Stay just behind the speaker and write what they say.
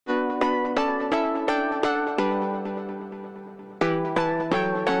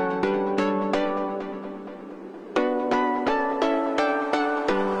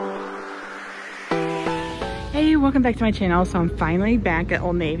welcome back to my channel. So I'm finally back at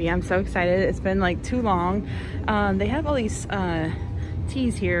Old Navy. I'm so excited. It's been like too long. They have all these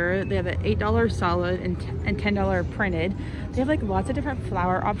tees here. They have an $8 solid and $10 printed. They have like lots of different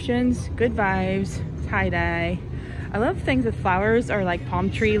flower options. Good vibes, tie-dye. I love things with flowers or like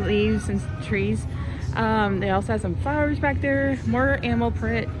palm tree leaves and trees. They also have some flowers back there, more animal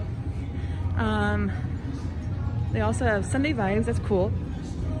print. They also have Sunday vibes, that's cool.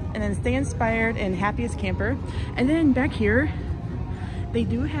 And then Stay Inspired and Happiest Camper. And then back here, they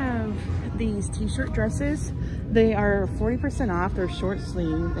do have these t-shirt dresses. They are 40% off. They're short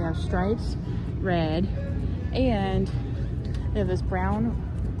sleeve. They have stripes, red, and they have this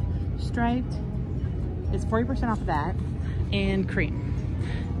brown striped. It's 40% off of that, and cream.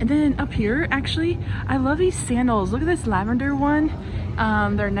 And then up here, actually, I love these sandals. Look at this lavender one.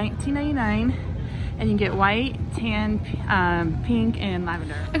 They're $19.99. And you can get white, tan, pink, and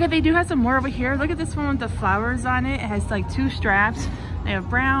lavender. Okay, they do have some more over here. Look at this one with the flowers on it. It has like 2 straps. They have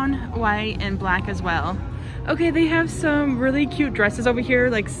brown, white, and black as well. Okay, they have some really cute dresses over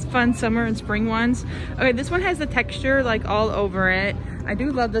here, like fun summer and spring ones. Okay, this one has the texture like all over it. I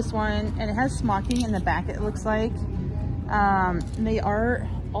do love this one, and it has smocking in the back, it looks like. They are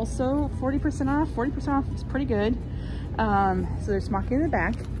also 40% off. 40% off is pretty good. So there's smocking in the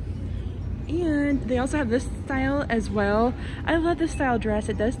back. And they also have this style as well. I love this style dress.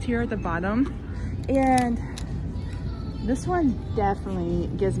 It does tear at the bottom. And this one definitely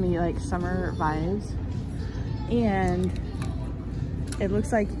gives me like summer vibes. And it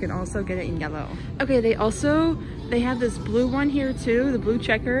looks like you can also get it in yellow. Okay, they have this blue one here too, the blue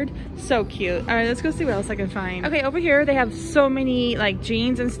checkered. So cute. All right, let's go see what else I can find. Okay, over here they have so many like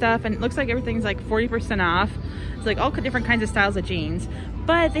jeans and stuff, and it looks like everything's like 40% off. It's like all different kinds of styles of jeans.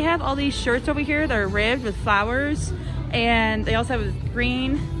 But they have all these shirts over here that are ribbed with flowers, and they also have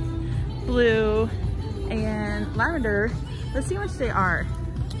green, blue, and lavender. Let's see how much they are.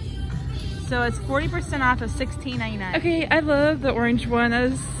 So it's 40% off of $16.99. Okay, I love the orange one. That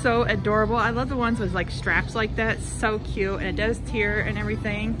is so adorable. I love the ones with like straps like that. So cute, and it does tear and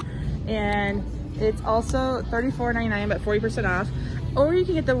everything. And it's also $34.99 but 40% off. Or you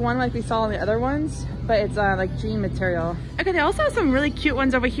can get the one like we saw on the other ones, but it's like jean material. Okay, they also have some really cute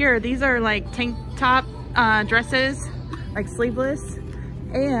ones over here. These are like tank top dresses, like sleeveless.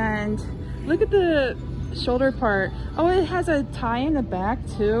 And look at the shoulder part. Oh, it has a tie in the back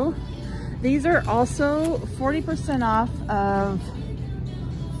too. These are also 40% off of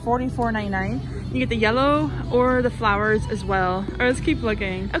 $44.99. You get the yellow or the flowers as well. Or let's keep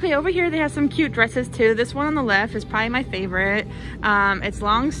looking. Okay, over here they have some cute dresses too. This one on the left is probably my favorite. It's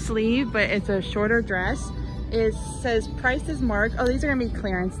long sleeve, but it's a shorter dress. It says price is marked. Oh, these are gonna be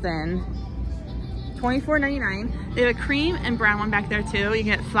clearance then. $24.99. They have a cream and brown one back there too. You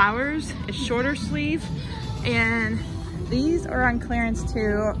get flowers, it's shorter sleeve, and these are on clearance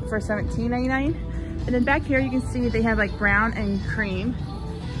too for $17.99. And then back here you can see they have like brown and cream.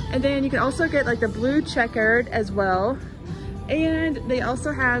 And then you can also get like the blue checkered as well. And they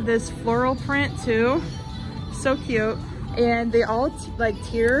also have this floral print too. So cute. And they all like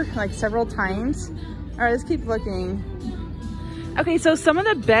tier like several times. All right, let's keep looking. Okay, so some of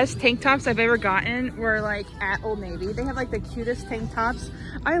the best tank tops I've ever gotten were like at Old Navy. They have like the cutest tank tops.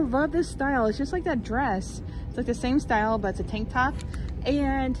 I love this style. It's just like that dress. It's like the same style, but it's a tank top.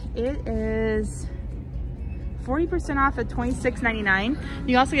 And it is 40% off at $26.99.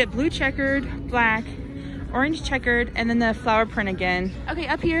 You also get blue checkered, black, orange checkered, and then the flower print again. Okay,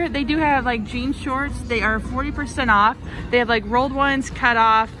 up here they do have like jean shorts. They are 40% off. They have like rolled ones, cut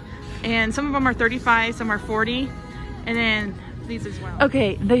off, and some of them are 35, some are 40, and then these as well.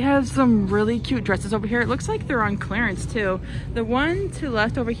 Okay, they have some really cute dresses over here. It looks like they're on clearance too. The one to the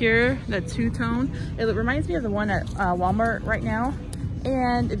left over here, the two-tone, it reminds me of the one at Walmart right now.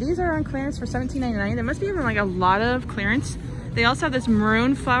 And these are on clearance for $17.99. There must be even like a lot of clearance. They also have this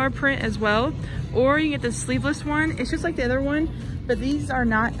maroon flower print as well. Or you get the sleeveless one. It's just like the other one, but these are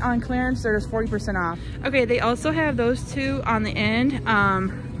not on clearance. They're just 40% off. Okay, they also have those two on the end.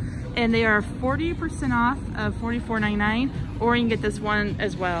 And they are 40% off of $44.99, or you can get this one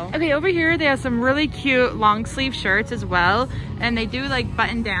as well. Okay, over here they have some really cute long sleeve shirts as well, and they do like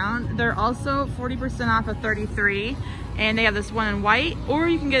button down. They're also 40% off of $33, and they have this one in white, or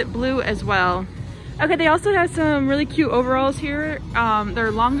you can get blue as well. Okay, they also have some really cute overalls here.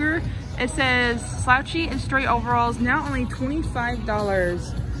 They're longer. It says slouchy and straight overalls, now only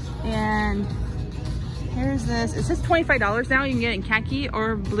 $25. And here's this. It says $25 now. You can get it in khaki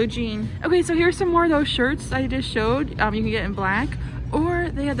or blue jean. Okay, so here's some more of those shirts I just showed. You can get in black, or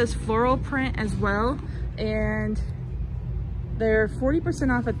they have this floral print as well. And they're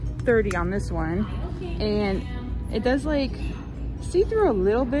 40% off at $30 on this one. And It does like see through a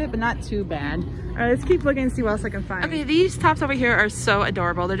little bit, but not too bad. All right, let's keep looking and see what else I can find. Okay, these tops over here are so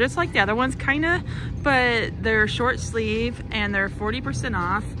adorable. They're just like the other ones kind of, but they're short sleeve and they're 40%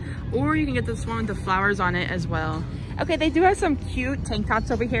 off, or you can get this one with the flowers on it as well. Okay, they do have some cute tank tops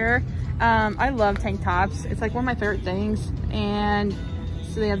over here. I love tank tops. It's like one of my favorite things. And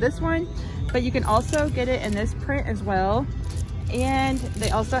so they have this one, but you can also get it in this print as well. And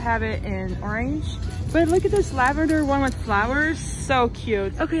they also have it in orange. But look at this lavender one with flowers, so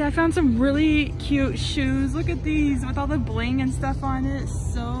cute. Okay, I found some really cute shoes. Look at these with all the bling and stuff on it,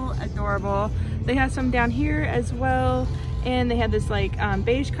 so adorable. They have some down here as well. And they have this like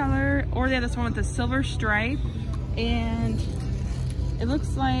beige color, or they have this one with the silver stripe. And it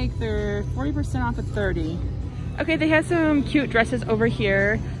looks like they're 40% off of 30. Okay, they have some cute dresses over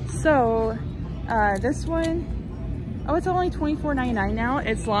here. So this one, oh, it's only $24.99 now.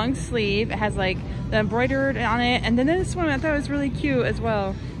 It's long sleeve. It has like the embroidered on it. And then this one I thought was really cute as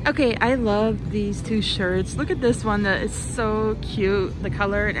well. Okay, I love these two shirts. Look at this one that is so cute, the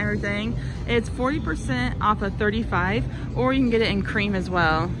color and everything. It's 40% off of 35, or you can get it in cream as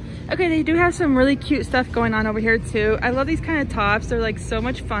well. Okay, they do have some really cute stuff going on over here too. I love these kind of tops. They're like so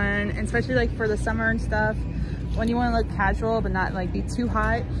much fun, and especially like for the summer and stuff. When you want to look casual but not like be too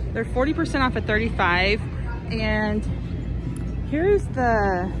hot. They're 40% off at 35. And here's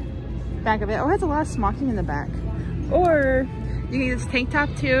the back of it. Oh, it has a lot of smocking in the back. Or you can get this tank top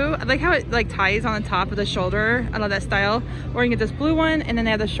too. I like how it like ties on the top of the shoulder. I love that style. Or you can get this blue one, and then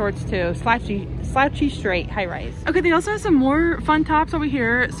they have the shorts too. Slouchy straight high rise. Okay, they also have some more fun tops over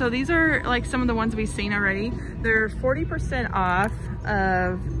here. So these are like some of the ones we've seen already. They're 40% off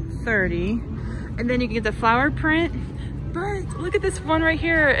of 30. And then you can get the flower print. But look at this one right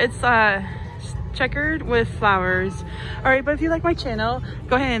here. It's checkered with flowers. All right, but if you like my channel,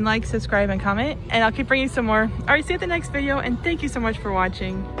 go ahead and like, subscribe, and comment, and I'll keep bringing you some more. All right, see you at the next video, and thank you so much for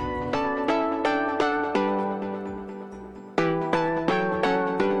watching.